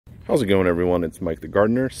How's it going, everyone? It's Mike the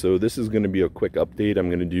Gardener. So this is going to be a quick update. I'm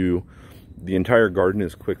going to do the entire garden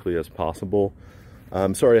as quickly as possible.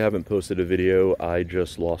 I'm sorry I haven't posted a video. I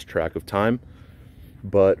just lost track of time,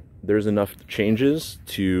 but there's enough changes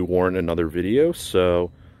to warrant another video, so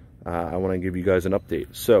I want to give you guys an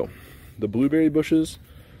update. So the blueberry bushes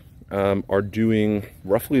are doing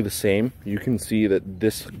roughly the same. You can see that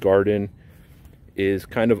this garden is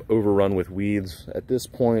kind of overrun with weeds. At this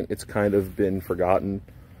point, it's kind of been forgotten.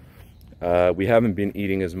 We haven't been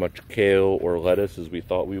eating as much kale or lettuce as we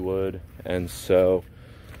thought we would, and so,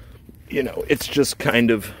 you know, it's just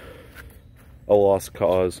kind of a lost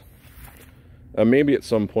cause. Maybe at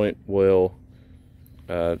some point we'll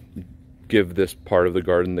give this part of the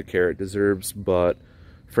garden the care it deserves, but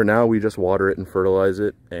for now we just water it and fertilize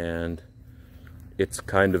it, and it's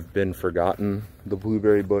kind of been forgotten. The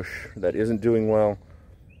blueberry bush that isn't doing well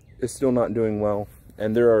is still not doing well,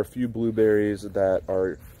 and there are a few blueberries that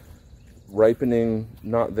are ripening,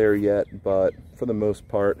 not there yet, but for the most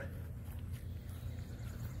part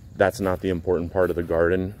that's not the important part of the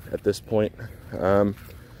garden at this point. I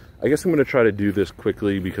guess I'm going to try to do this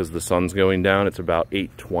quickly because the sun's going down. It's about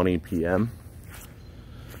 8:20 p.m.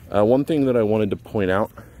 One thing that I wanted to point out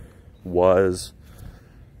was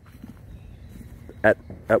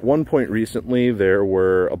at one point recently there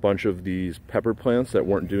were a bunch of these pepper plants that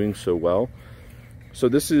weren't doing so well. So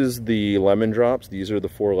this is the lemon drops. These are the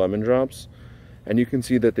 4 lemon drops, and you can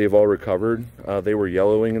see that they've all recovered. They were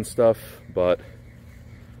yellowing and stuff, but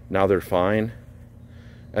now they're fine.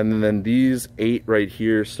 And then these 8 right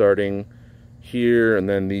here, starting here, and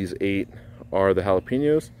then these 8 are the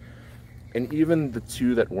jalapenos. And even the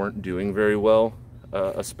 2 that weren't doing very well,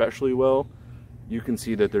 especially well, you can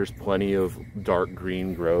see that there's plenty of dark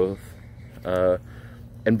green growth.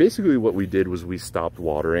 And basically what we did was we stopped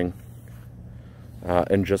watering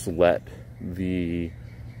and just let the,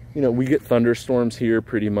 you know, we get thunderstorms here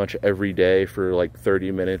pretty much every day for like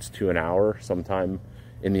 30 minutes to an hour, sometime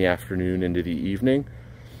in the afternoon into the evening.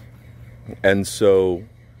 And so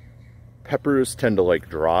peppers tend to like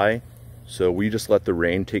dry, so we just let the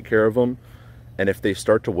rain take care of them. And if they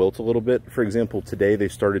start to wilt a little bit, for example, today they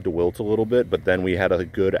started to wilt a little bit, but then we had a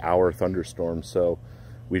good hour thunderstorm, so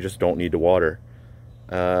we just don't need to water.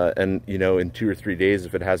 And you know, in 2 or 3 days,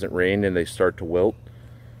 if it hasn't rained and they start to wilt,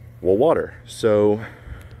 we'll water. So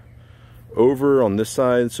over on this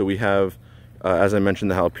side, so we have, as I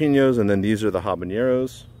mentioned, the jalapenos, and then these are the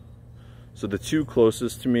habaneros. So the 2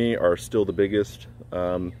 closest to me are still the biggest.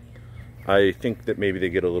 I think that maybe they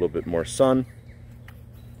get a little bit more sun.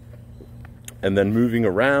 And then moving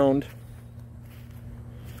around,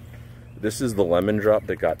 this is the lemon drop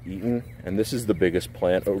that got eaten, and this is the biggest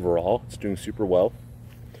plant overall. It's doing super well.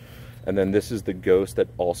 And then this is the ghost that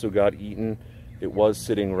also got eaten. It was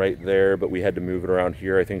sitting right there, but we had to move it around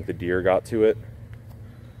here. I think the deer got to it.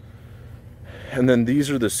 And then these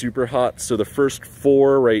are the super hot. So the first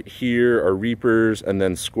 4 right here are reapers, and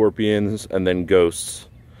then scorpions, and then ghosts.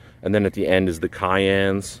 And then at the end is the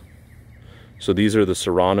cayennes. So these are the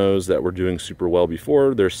serranos that were doing super well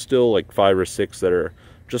before. There's still like 5 or 6 that are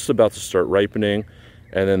just about to start ripening.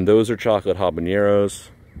 And then those are chocolate habaneros.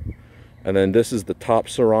 And then this is the top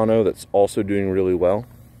serrano that's also doing really well.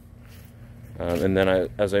 And then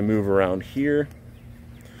as I move around here,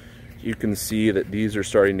 you can see that these are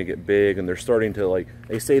starting to get big, and they're starting to, like,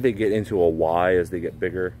 they say they get into a Y as they get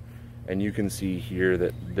bigger. And you can see here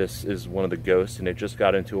that this is one of the ghosts, and it just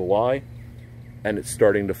got into a Y, and it's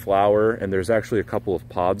starting to flower, and there's actually a couple of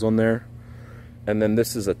pods on there. And then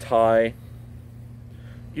this is a tie.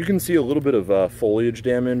 You can see a little bit of foliage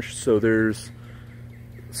damage, so there's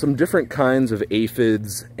some different kinds of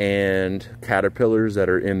aphids and caterpillars that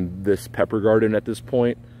are in this pepper garden at this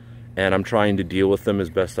point, and I'm trying to deal with them as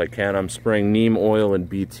best I can. I'm spraying neem oil and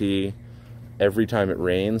BT every time it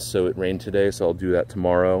rains, so it rained today, so I'll do that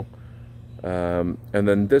tomorrow. And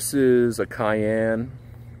then this is a cayenne,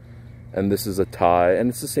 and this is a tie, and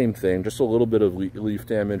it's the same thing, just a little bit of leaf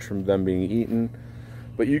damage from them being eaten.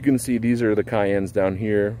 But you can see these are the cayennes down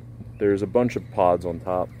here. There's a bunch of pods on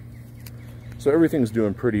top. So everything's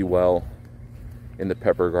doing pretty well in the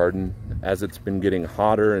pepper garden as it's been getting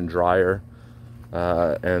hotter and drier,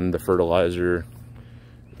 and the fertilizer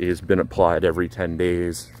has been applied every 10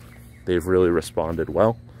 days. They've really responded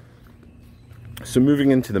well. So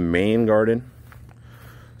moving into the main garden.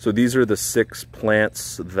 So these are the 6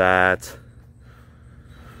 plants that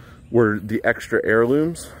were the extra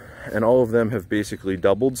heirlooms, and all of them have basically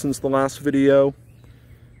doubled since the last video.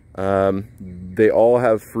 They all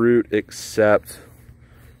have fruit except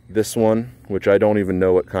this one, which I don't even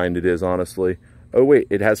know what kind it is, honestly. Oh wait,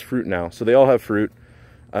 it has fruit now. So they all have fruit.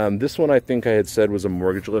 This one I think I had said was a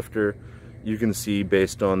mortgage lifter. You can see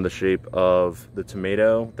based on the shape of the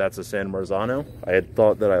tomato, that's a San Marzano. I had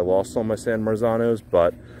thought that I lost all my San Marzanos,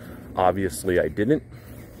 but obviously I didn't.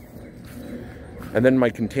 And then my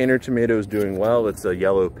container tomato is doing well. It's a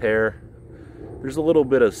yellow pear. There's a little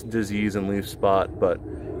bit of disease and leaf spot, but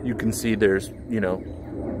you can see there's, you know,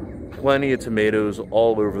 plenty of tomatoes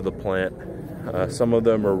all over the plant. Some of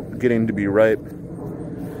them are getting to be ripe.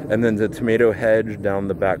 And then the tomato hedge down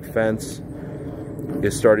the back fence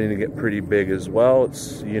is starting to get pretty big as well.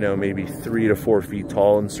 It's, you know, maybe 3 to 4 feet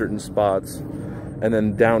tall in certain spots. And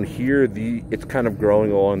then down here, it's kind of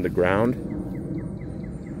growing along the ground.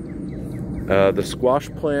 The squash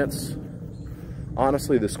plants,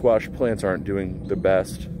 honestly, the squash plants aren't doing the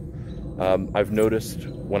best. I've noticed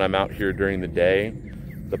when I'm out here during the day,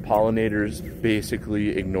 the pollinators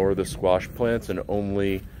basically ignore the squash plants and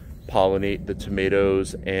only pollinate the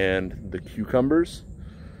tomatoes and the cucumbers.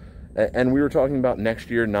 And we were talking about next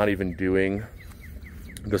year not even doing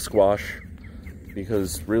the squash,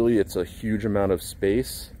 because really it's a huge amount of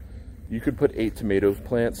space. You could put 8 tomato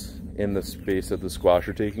plants in the space that the squash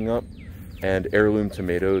are taking up, and heirloom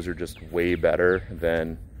tomatoes are just way better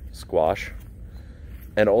than squash.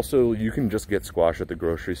 And also you can just get squash at the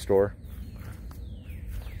grocery store,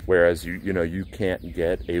 whereas you know you can't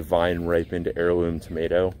get a vine ripened heirloom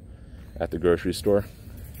tomato at the grocery store.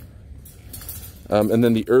 And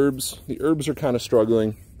then the herbs are kind of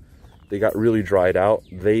struggling. They got really dried out.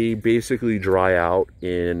 They basically dry out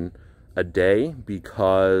in a day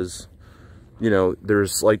because, you know,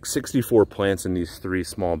 there's like 64 plants in these 3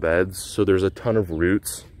 small beds. So there's a ton of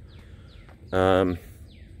roots. And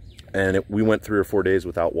we went 3 or 4 days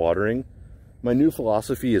without watering. My new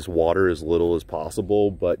philosophy is water as little as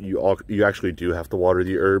possible, but you actually do have to water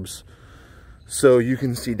the herbs. So you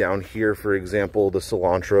can see down here, for example, the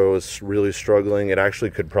cilantro is really struggling. It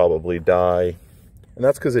actually could probably die. And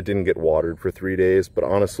that's because it didn't get watered for 3 days. But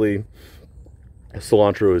honestly,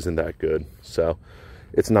 cilantro isn't that good. So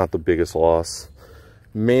it's not the biggest loss.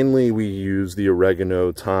 Mainly we use the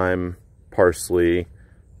oregano, thyme, parsley,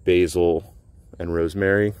 basil, and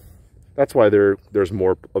rosemary. That's why there's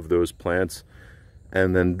more of those plants.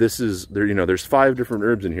 And then there's 5 different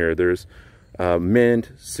herbs in here. There's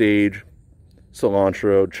mint, sage,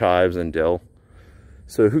 cilantro, chives, and dill.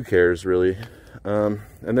 So who cares really? And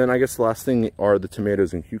then I guess the last thing are the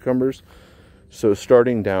tomatoes and cucumbers. So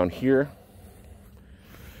starting down here,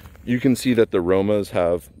 you can see that the Romas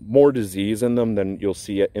have more disease in them than you'll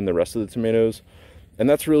see in the rest of the tomatoes. And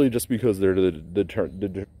that's really just because they're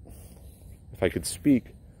if I could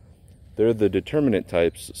speak, they're the determinate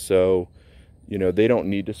types. So, you know, they don't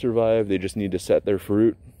need to survive. They just need to set their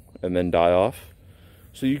fruit and then die off.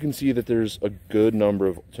 So you can see that there's a good number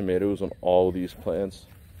of tomatoes on all of these plants.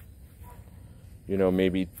 You know,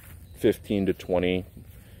 maybe 15 to 20.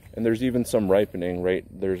 And there's even some ripening, right?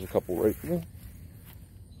 There's a couple ripening.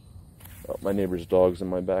 Oh, my neighbor's dog's in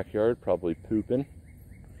my backyard, probably pooping.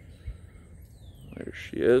 There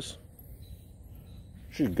she is.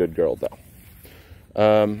 She's a good girl,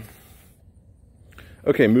 though.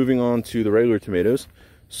 Okay, moving on to the regular tomatoes.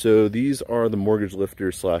 So these are the mortgage lifter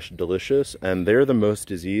 / delicious, and they're the most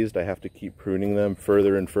diseased. I have to keep pruning them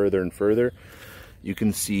further and further and further. You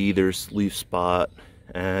can see there's leaf spot,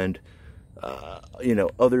 and you know,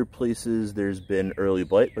 other places there's been early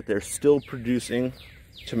blight, but they're still producing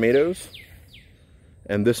tomatoes.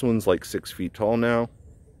 And this one's like 6 feet tall now.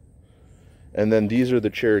 And then these are the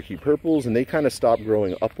Cherokee purples, and they kind of stopped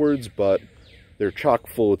growing upwards, but they're chock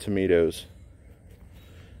full of tomatoes.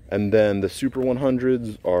 And then the Super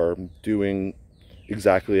 100s are doing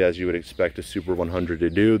exactly as you would expect a Super 100 to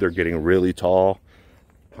do. They're getting really tall,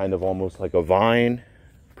 kind of almost like a vine,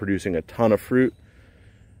 producing a ton of fruit.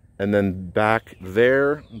 And then back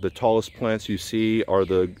there, the tallest plants you see are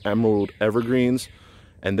the Emerald Evergreens,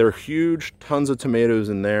 and they're huge, tons of tomatoes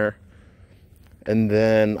in there. And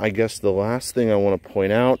then I guess the last thing I want to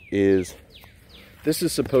point out is this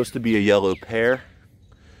is supposed to be a yellow pear,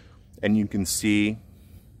 and you can see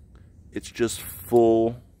it's just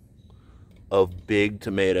full of big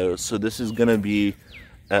tomatoes. So this is going to be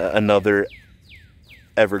another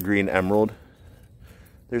evergreen emerald.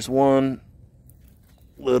 There's one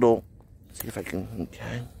little, see if I can,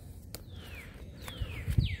 okay.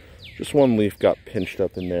 Just one leaf got pinched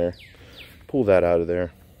up in there. Pull that out of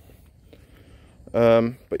there.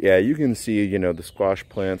 But yeah, you can see, you know, the squash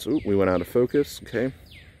plants. Ooh, we went out of focus, okay.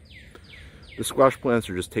 The squash plants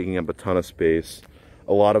are just taking up a ton of space.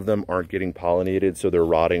 A lot of them aren't getting pollinated, so they're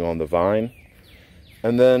rotting on the vine.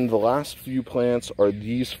 And then the last few plants are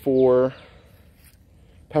these 4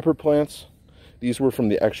 pepper plants. These were from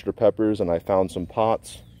the extra peppers, and I found some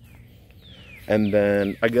pots. And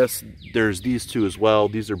then I guess there's these two as well.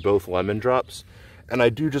 These are both lemon drops. And I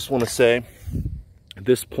do just want to say,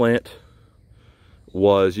 this plant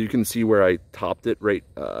was, you can see where I topped it, right?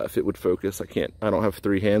 If it would focus, I don't have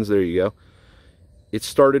 3 hands. There you go. It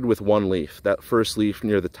started with 1 leaf, that first leaf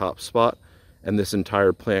near the top spot, and this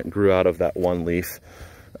entire plant grew out of that 1 leaf.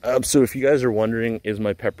 So if you guys are wondering, is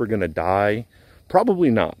my pepper gonna die? Probably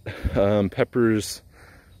not. Peppers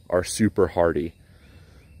are super hardy.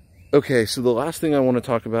 Okay, so the last thing I want to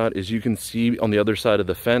talk about is, you can see on the other side of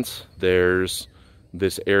the fence, there's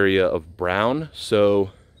this area of brown.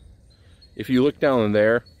 So if you look down in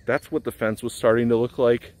there, that's what the fence was starting to look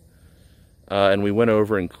like. And we went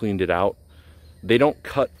over and cleaned it out. They don't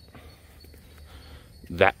cut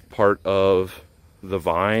that part of the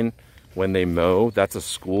vine when they mow. That's a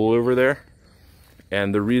school over there.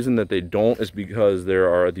 And the reason that they don't is because there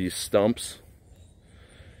are these stumps.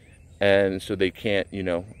 And so they can't, you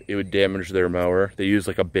know, it would damage their mower. They use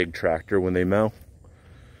like a big tractor when they mow.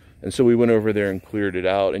 And so we went over there and cleared it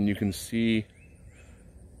out. And you can see,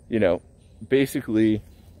 you know, basically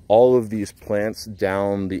all of these plants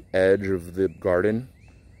down the edge of the garden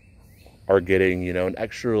are getting, you know, an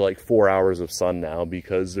extra like 4 hours of sun now,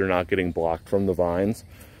 because they're not getting blocked from the vines.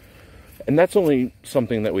 And that's only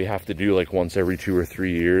something that we have to do like once every 2 or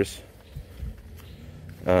 3 years.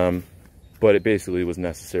 But it basically was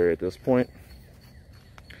necessary at this point.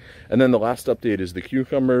 And then the last update is the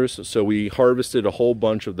cucumbers. So we harvested a whole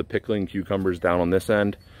bunch of the pickling cucumbers down on this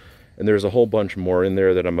end. And there's a whole bunch more in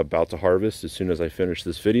there that I'm about to harvest as soon as I finish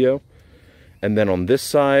this video. And then on this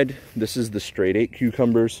side, this is the straight 8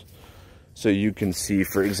 cucumbers. So you can see,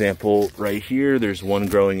 for example, right here, there's one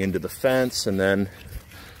growing into the fence, and then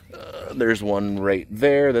there's one right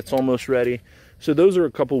there that's almost ready. So those are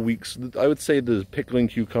a couple weeks. I would say the pickling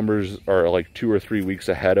cucumbers are like 2 or 3 weeks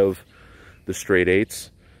ahead of the straight 8s.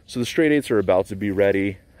 So the straight 8s are about to be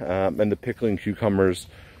ready, and the pickling cucumbers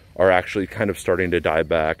are actually kind of starting to die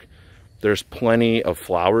back. There's plenty of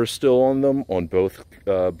flowers still on them, on both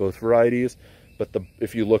varieties, but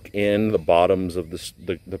if you look in, the bottoms of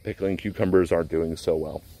the pickling cucumbers aren't doing so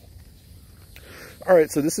well. All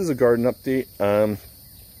right, so this is a garden update.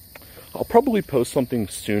 I'll probably post something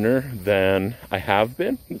sooner than I have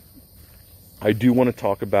been. I do want to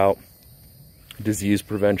talk about disease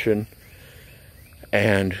prevention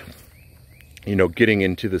and, you know, getting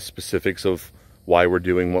into the specifics of why we're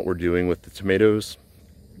doing what we're doing with the tomatoes.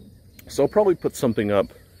 So I'll probably put something up,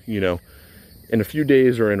 you know, in a few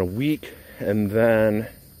days or in a week. And then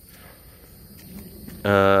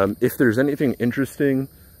if there's anything interesting,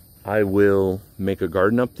 I will make a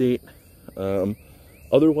garden update.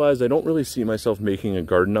 Otherwise, I don't really see myself making a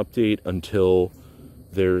garden update until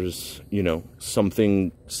there's, you know,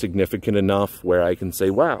 something significant enough where I can say,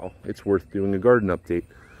 wow, it's worth doing a garden update.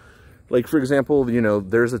 Like, for example, you know,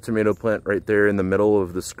 there's a tomato plant right there in the middle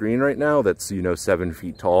of the screen right now that's, you know, 7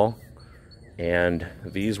 feet tall. And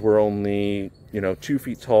these were only, you know, 2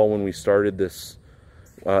 feet tall when we started this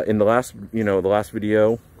in the last, you know, the last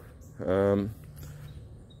video.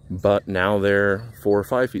 But now they're 4 or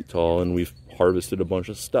 5 feet tall, and we've harvested a bunch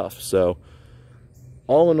of stuff. So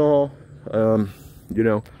all in all, you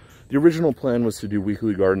know, the original plan was to do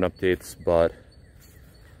weekly garden updates, but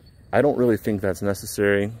I don't really think that's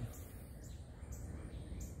necessary.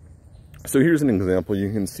 So here's an example.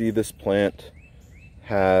 You can see this plant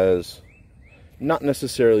has not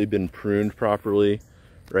necessarily been pruned properly,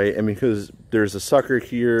 right? I mean, because there's a sucker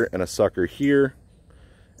here and a sucker here.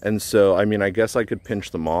 And so, I mean, I guess I could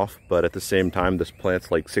pinch them off, but at the same time, this plant's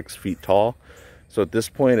like 6 feet tall. So at this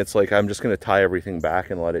point, it's like, I'm just gonna tie everything back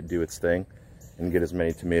and let it do its thing and get as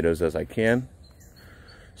many tomatoes as I can.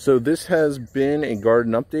 So this has been a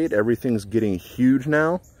garden update. Everything's getting huge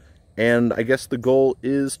now. And I guess the goal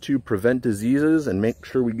is to prevent diseases and make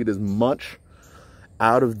sure we get as much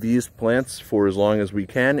out of these plants for as long as we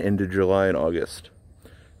can into July and August.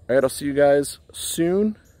 All right, I'll see you guys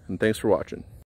soon, and thanks for watching.